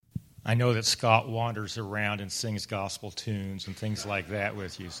I know that Scott wanders around and sings gospel tunes and things like that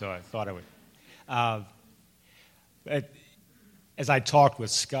with you, so I thought I would. As I talked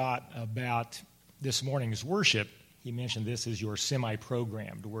with Scott about this morning's worship, he mentioned this is your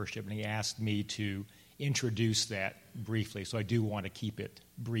semi-programmed worship, and he asked me to introduce that briefly, so I do want to keep it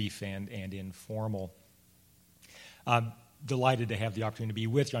brief and informal. I'm delighted to have the opportunity to be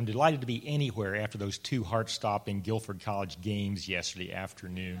with you. I'm delighted to be anywhere after those two heart-stopping Guilford College games yesterday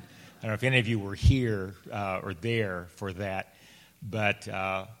afternoon. I don't know if any of you were here or there for that, but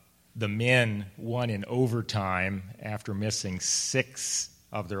the men won in overtime after missing 6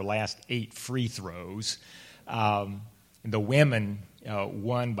 of their last 8 free throws. The women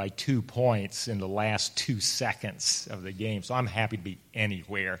won by 2 points in the last 2 seconds of the game, so I'm happy to be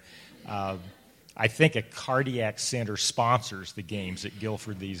anywhere. I think a cardiac center sponsors the games at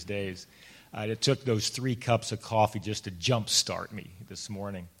Guilford these days. It took those 3 cups of coffee just to jumpstart me this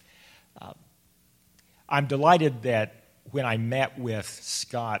morning. I'm delighted that when I met with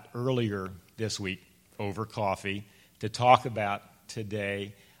Scott earlier this week over coffee to talk about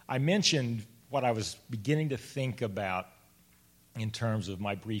today, I mentioned what I was beginning to think about in terms of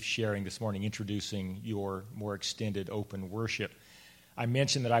my brief sharing this morning, introducing your more extended open worship. I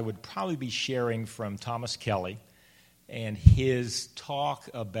mentioned that I would probably be sharing from Thomas Kelly and his talk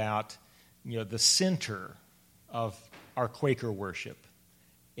about, the center of our Quaker worship,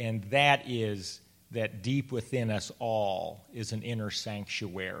 and that is that deep within us all is an inner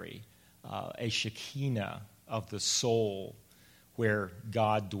sanctuary, a Shekinah of the soul where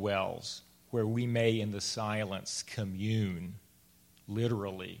God dwells, where we may in the silence commune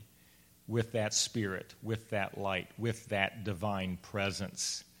literally with that Spirit, with that light, with that divine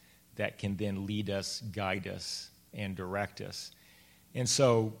presence that can then lead us, guide us, and direct us. And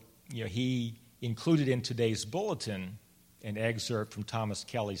so, he included in today's bulletin an excerpt from Thomas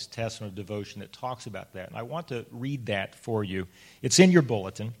Kelly's Testament of Devotion that talks about that. And I want to read that for you. It's in your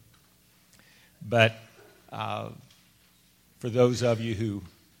bulletin, but for those of you who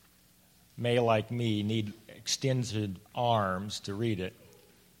may, like me, need extended arms to read it,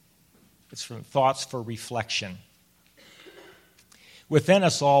 it's from Thoughts for Reflection. Within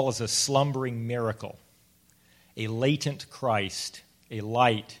us all is a slumbering miracle, a latent Christ, a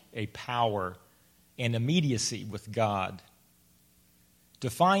light, a power, an immediacy with God. To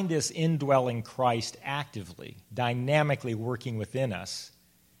find this indwelling Christ actively, dynamically working within us,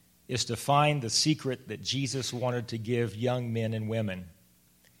 is to find the secret that Jesus wanted to give young men and women.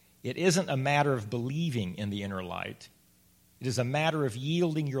 It isn't a matter of believing in the inner light. It is a matter of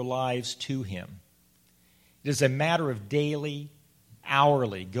yielding your lives to Him. It is a matter of daily,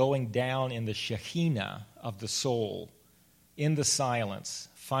 hourly going down in the Shekinah of the soul, in the silence,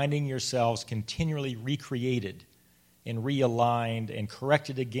 finding yourselves continually recreated and realigned and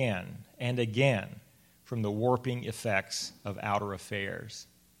corrected again and again from the warping effects of outer affairs.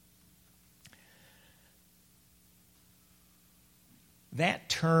 That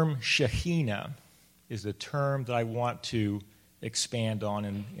term Shekinah is the term that I want to expand on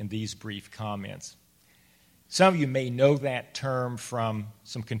in these brief comments. Some of you may know that term from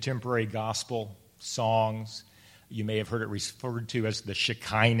some contemporary gospel songs. You may have heard it referred to as the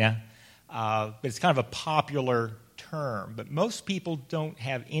Shekinah, but it's kind of a popular term. But most people don't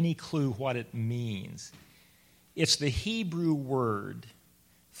have any clue what it means. It's the Hebrew word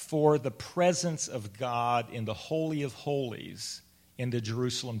for the presence of God in the Holy of Holies in the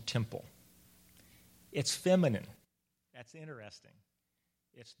Jerusalem temple. It's feminine. That's interesting.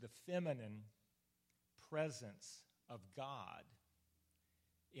 It's the feminine presence of God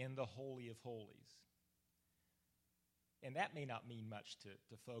in the Holy of Holies. And that may not mean much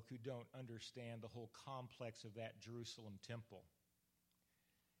to folk who don't understand the whole complex of that Jerusalem temple.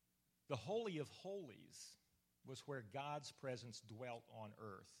 The Holy of Holies was where God's presence dwelt on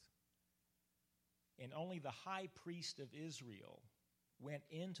earth. And only the high priest of Israel went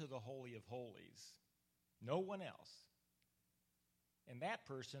into the Holy of Holies. No one else. And that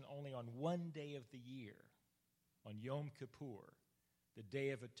person only on one day of the year, on Yom Kippur, the Day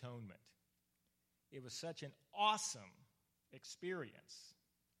of Atonement. It was such an awesome experience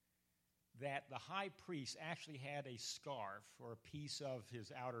that the high priest actually had a scarf or a piece of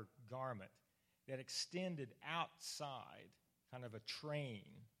his outer garment that extended outside, kind of a train,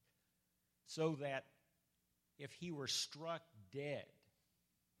 so that if he were struck dead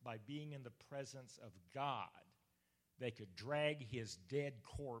by being in the presence of God, they could drag his dead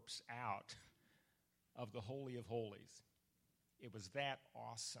corpse out of the Holy of Holies. It was that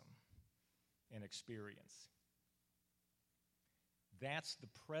awesome an experience. That's the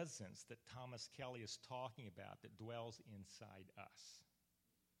presence that Thomas Kelly is talking about that dwells inside us.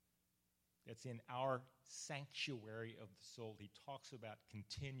 that's in our sanctuary of the soul, he talks about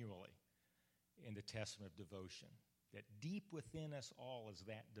continually in the Testament of Devotion, that deep within us all is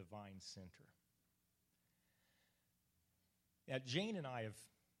that divine center. Now, Jane and I have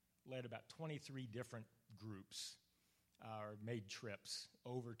led about 23 different groups or made trips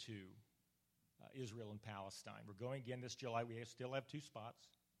over to Israel and Palestine. We're going again this July. We still have 2 spots.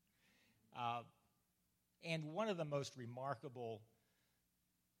 And one of the most remarkable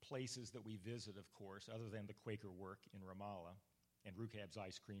places that we visit, of course, other than the Quaker work in Ramallah and Rukhab's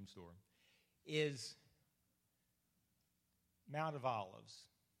ice cream store, is Mount of Olives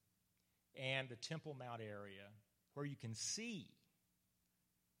and the Temple Mount area, where you can see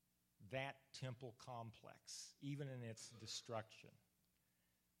that temple complex, even in its destruction.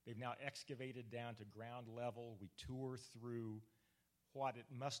 They've now excavated down to ground level. We tour through what it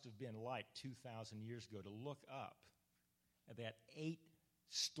must have been like 2,000 years ago to look up at that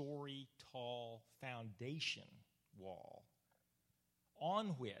 8-story tall foundation wall on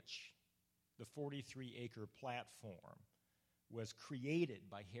which the 43-acre platform was created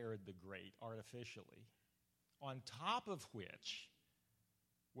by Herod the Great artificially, on top of which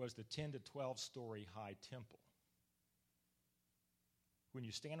was the 10 to 12-story high temple. When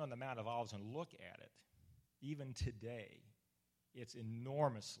you stand on the Mount of Olives and look at it, even today, it's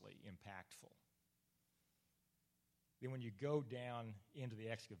enormously impactful. Then when you go down into the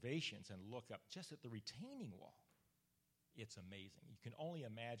excavations and look up just at the retaining wall, it's amazing. You can only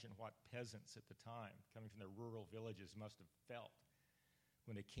imagine what peasants at the time, coming from their rural villages, must have felt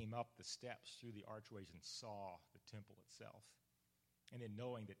when they came up the steps through the archways and saw the temple itself. And then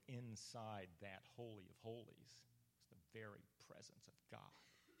knowing that inside that Holy of Holies was the very presence of God.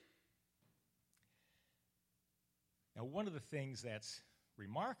 Now, one of the things that's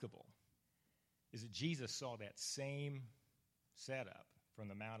remarkable is that Jesus saw that same setup from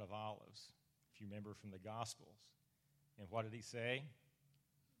the Mount of Olives, if you remember from the Gospels. And what did he say?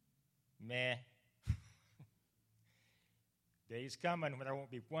 Meh. Day's coming when there won't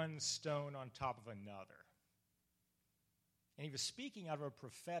be one stone on top of another. And he was speaking out of a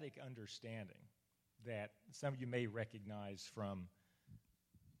prophetic understanding that some of you may recognize from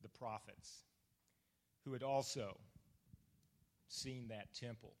the prophets, who had also seen that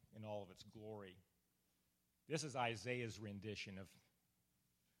temple in all of its glory. This is Isaiah's rendition of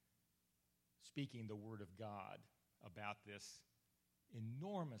speaking the word of God about this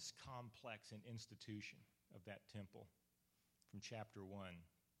enormous complex and institution of that temple from chapter 1.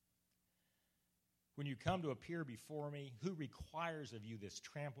 When you come to appear before me, who requires of you this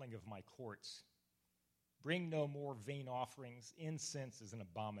trampling of my courts? Bring no more vain offerings. Incense is an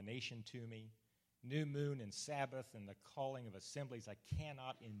abomination to me. New moon and Sabbath and the calling of assemblies I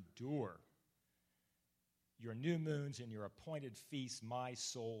cannot endure. Your new moons and your appointed feasts my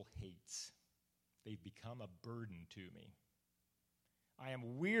soul hates. They've become a burden to me. I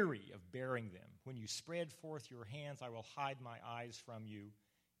am weary of bearing them. When you spread forth your hands, I will hide my eyes from you.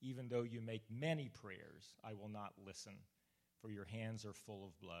 Even though you make many prayers, I will not listen, for your hands are full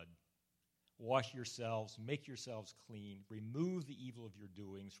of blood. Wash yourselves, make yourselves clean, remove the evil of your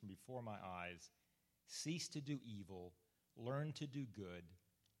doings from before my eyes. Cease to do evil, learn to do good,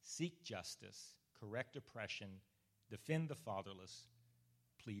 seek justice, correct oppression, defend the fatherless,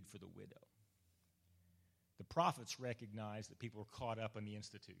 plead for the widow. The prophets recognized that people were caught up in the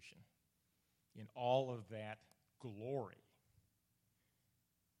institution, in all of that glory,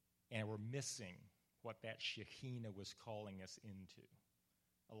 and were missing what that Shekinah was calling us into,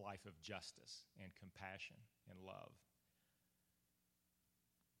 a life of justice and compassion and love.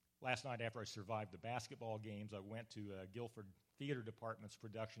 Last night, after I survived the basketball games, I went to Guilford Theater Department's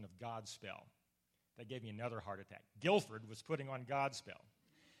production of Godspell. That gave me another heart attack. Guilford was putting on Godspell.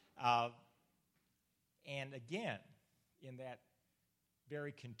 And again, in that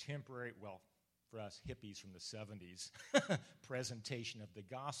very contemporary, well, for us hippies from the 70s, presentation of the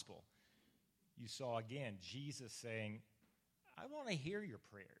gospel, you saw again Jesus saying, I want to hear your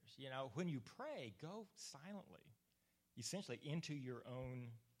prayers. You know, when you pray, go silently, essentially into your own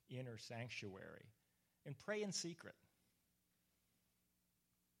inner sanctuary, and pray in secret.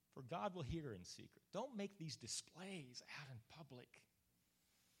 For God will hear in secret. Don't make these displays out in public.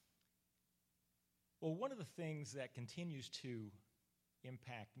 Well, one of the things that continues to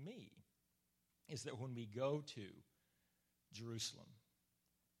impact me is that when we go to Jerusalem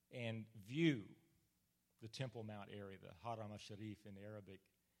and view the Temple Mount area, the Haram al-Sharif in Arabic,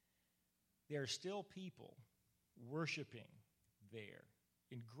 there are still people worshiping there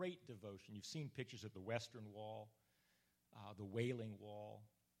in great devotion. You've seen pictures of the Western Wall, the Wailing Wall,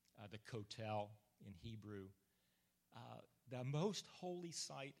 the Kotel in Hebrew. the most holy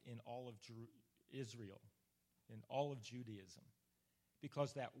site in all of Israel, in all of Judaism.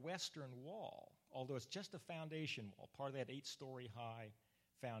 Because that western wall, although it's just a foundation wall, part of that 8-story high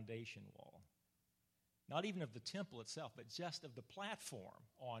foundation wall, not even of the temple itself, but just of the platform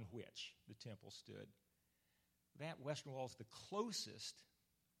on which the temple stood, that western wall is the closest,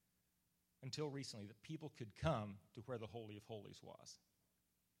 until recently, that people could come to where the Holy of Holies was.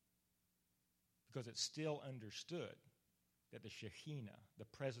 Because it's still understood that the Shekhinah, the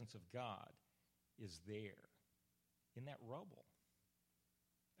presence of God, is there in that rubble,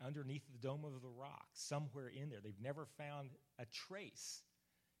 underneath the Dome of the Rock, somewhere in there. They've never found a trace,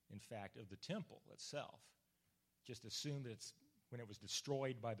 in fact, of the temple itself. Just assume that it's when it was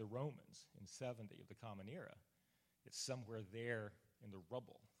destroyed by the Romans in 70 of the Common Era. It's somewhere there in the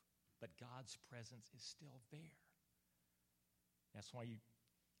rubble. But God's presence is still there. That's why you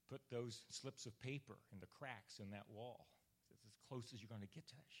put those slips of paper in the cracks in that wall. It's as close as you're going to get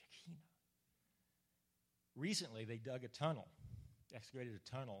to that Shekinah. Recently, they dug a tunnel, excavated a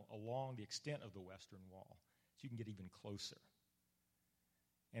tunnel along the extent of the western wall, so you can get even closer.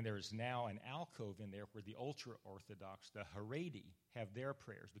 And there is now an alcove in there where the ultra-Orthodox, the Haredi, have their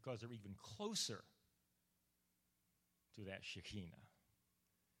prayers because they're even closer to that Shekinah,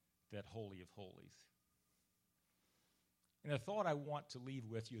 that Holy of Holies. And a thought I want to leave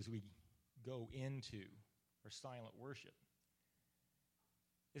with you as we go into our silent worship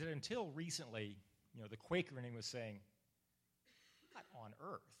is that until recently, the Quaker in him was saying, what on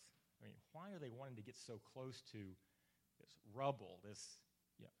earth? I mean, why are they wanting to get so close to this rubble, this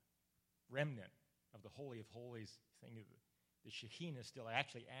remnant of the Holy of Holies thing? The Shekinah still. I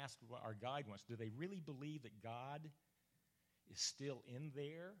actually asked our guide once, do they really believe that God is still in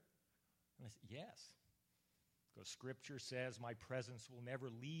there? And I said, yes. Because Scripture says, my presence will never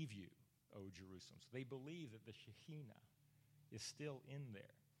leave you, O Jerusalem. So they believe that the Shekinah is still in there.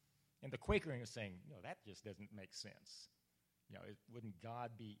 And the Quaker is saying, that just doesn't make sense. Wouldn't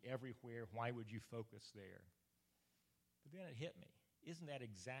God be everywhere? Why would you focus there? But then it hit me. Isn't that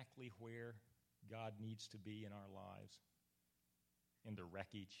exactly where God needs to be in our lives? In the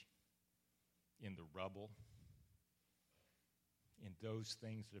wreckage, in the rubble, in those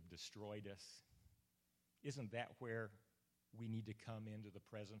things that have destroyed us. Isn't that where we need to come into the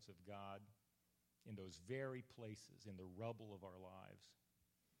presence of God? In those very places, in the rubble of our lives.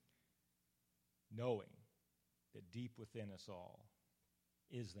 Knowing that deep within us all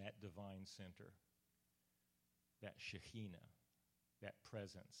is that divine center, that Shekinah, that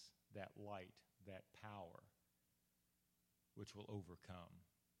presence, that light, that power, which will overcome,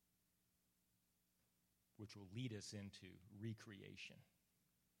 which will lead us into recreation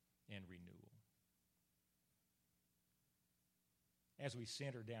and renewal. As we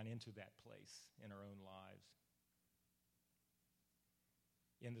center down into that place in our own lives,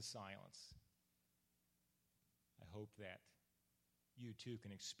 in the silence, I hope that you too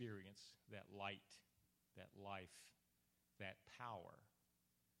can experience that light, that life, that power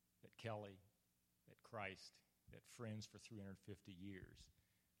that Kelly, that Christ, that friends for 350 years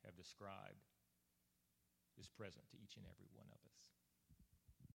have described is present to each and every one of us.